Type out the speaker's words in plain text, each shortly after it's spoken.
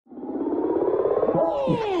Hello,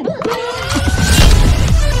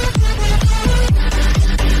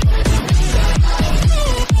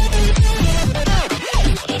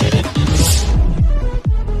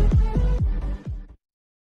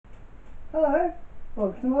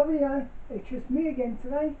 welcome to my video. It's just me again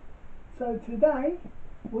today. So today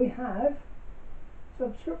we have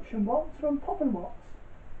subscription box from PAIB.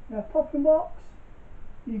 Now PAIB,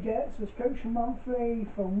 you get subscription monthly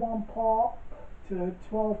from 1 pop to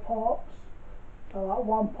 12 pops. So like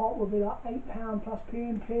 1 pop will be like £8 plus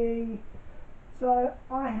P&P. So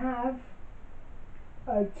I have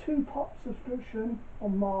a 2 pop subscription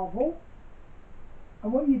on Marvel,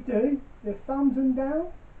 and what you do, the thumbs and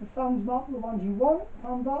down, the thumbs up the ones you want,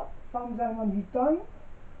 thumbs up, thumbs down the ones you don't,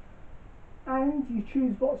 and you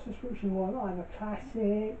choose what subscription you want, either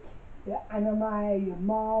classic, your anime, your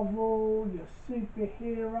Marvel, your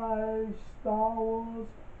superheroes, Star Wars.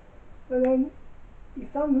 But then you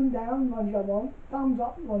thumb them down the ones you don't want, thumbs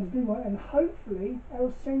up the ones you do want, and hopefully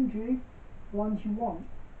they'll send you the ones you want.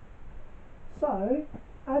 So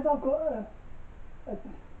as I've got a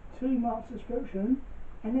 2-month subscription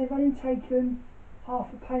and they've only taken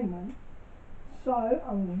half a payment, so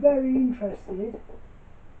I'm very interested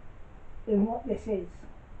in what this is.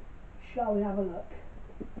 Shall we have a look?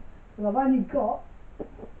 Because I've only got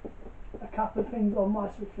a couple of things on my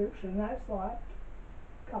subscription. That's like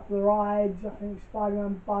a couple of rides, I think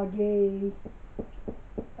Spider-Man buggy,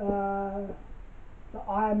 the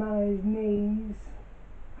Iron Man on his knees,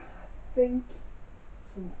 I think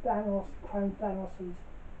some Thanos, Chrome Thanoses.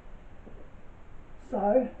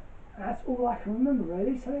 So that's all I can remember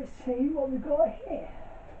really, so let's see what we've got here.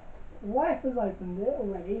 The wife has opened it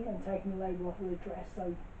already and taken the label off of the dress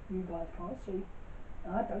so you guys can't see.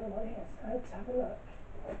 I don't know what it is, so let's have a look.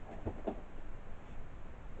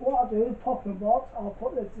 What I'll do, PAIB box, I'll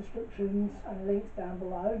put the descriptions and links down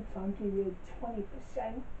below, so I'll give you a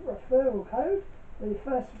 20% referral code for your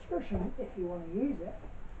first subscription if you want to use it.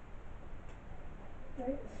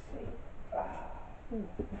 Let's see.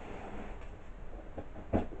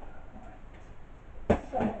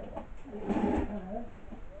 So, we have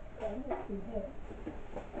anything here.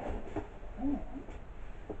 Hang on.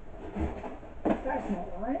 That's not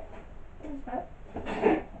right. What's that?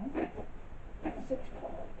 6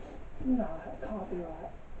 pops. No, that can't be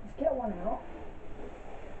right. Let's get one out.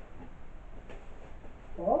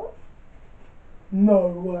 What? No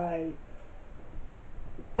way.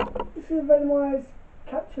 This is a randomised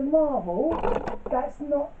Captain Marvel. That's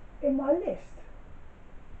not in my list.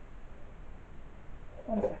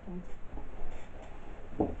 1 second.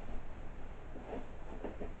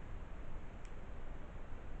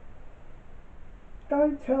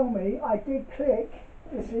 Don't tell me I did click.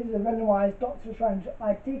 This is a randomised Doctor Strange.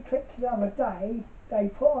 I did click the other day. They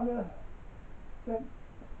put on a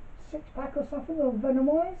 6-pack or something of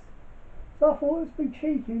randomised. So I thought it'd be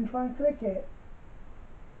cheeky and try and click it.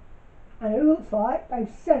 And it looks like they've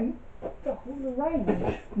sent the whole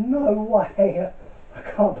range. No way. I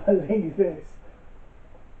can't believe this.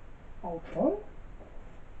 Ultron?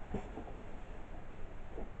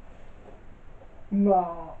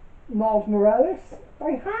 Nah. Miles Morales?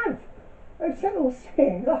 They have! They've sent all 6.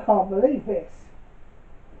 I can't believe this.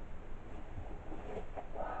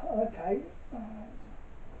 Okay.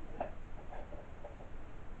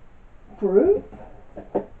 Group?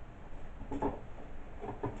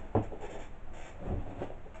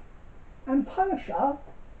 And Punisher?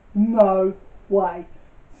 No way.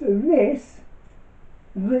 So this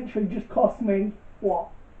literally just cost me, what,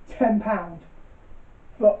 £10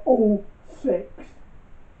 for all 6.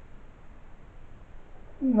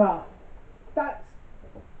 Nah, that's,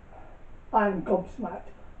 I am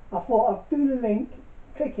gobsmacked. I thought I'd do the link,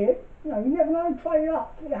 click it, you know, you never know, try it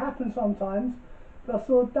up, it happens sometimes. But I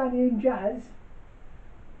saw Danny and Jazz,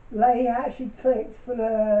 they actually clicked for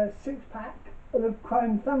the 6-pack of the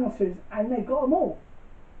Chrome Thanoses and they got them all.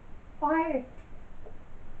 I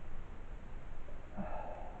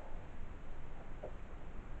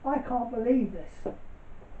can't believe this.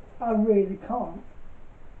 I really can't.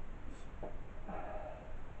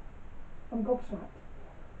 I'm gobsmacked.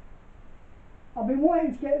 I've been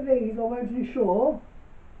wanting to get these, I wasn't too sure,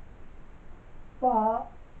 but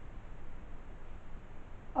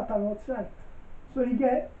I don't know what to say. So you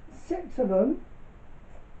get 6 of them.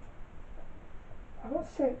 I got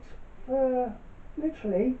 6 for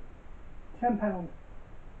literally £10.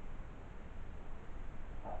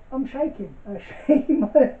 I'm shaking. I'm shaking.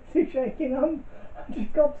 My legs are shaking. I'm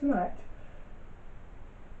just gobsmacked.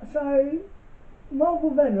 So Marvel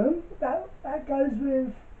Venom, that goes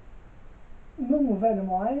with normal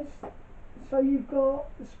Venomized. So you've got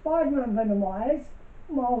the Spider-Man Venomized,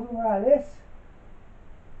 Miles Morales,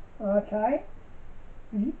 Okay,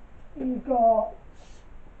 you've got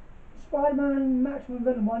Spider-Man Maximum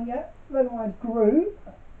Venom 1, yeah, Venom 1's Groot.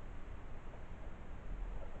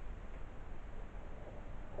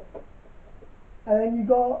 And then you've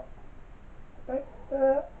got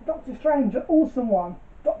Doctor Strange, the awesome one,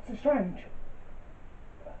 Doctor Strange.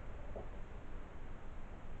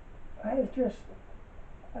 And it's just,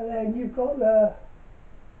 and then you've got the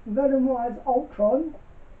Venom 1's Ultron.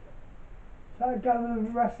 So I go with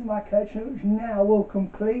the rest of my collection, which now will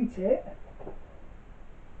complete it.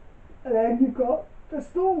 And then you've got the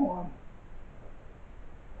Storm one.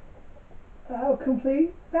 That'll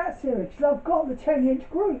complete that series. So I've got the 10-inch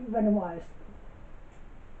Groot Venomized.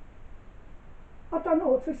 I don't know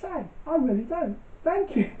what to say. I really don't.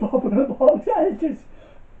 Thank you, Bob in the Box. That is just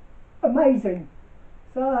amazing.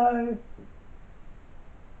 So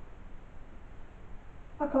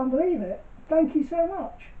I can't believe it. Thank you so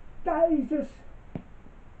much. That is just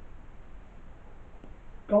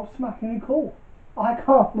gobsmacking and cool. I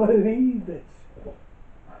can't believe this.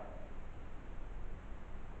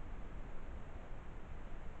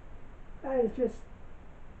 That is just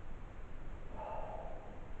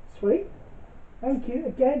sweet. Thank you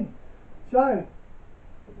again. So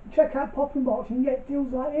check out Poppin' Box and get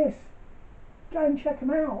deals like this. Go and check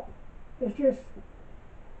them out. It's just,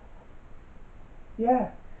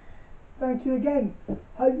 yeah. Thank you again.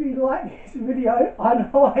 Hope you liked this video. I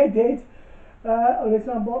know I did. On this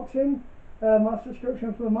unboxing, my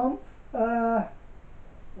subscription for the month.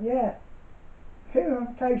 Yeah. Hit the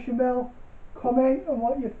notification bell. Comment on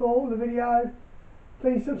what you thought of the video.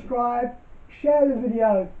 Please subscribe. Share the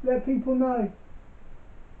video. Let people know.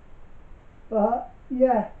 But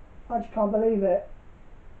yeah, I just can't believe it.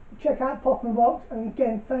 Check out Poppin' Box, and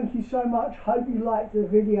again, thank you so much. Hope you liked the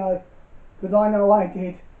video, because I know I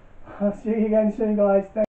did. I'll see you again soon, guys.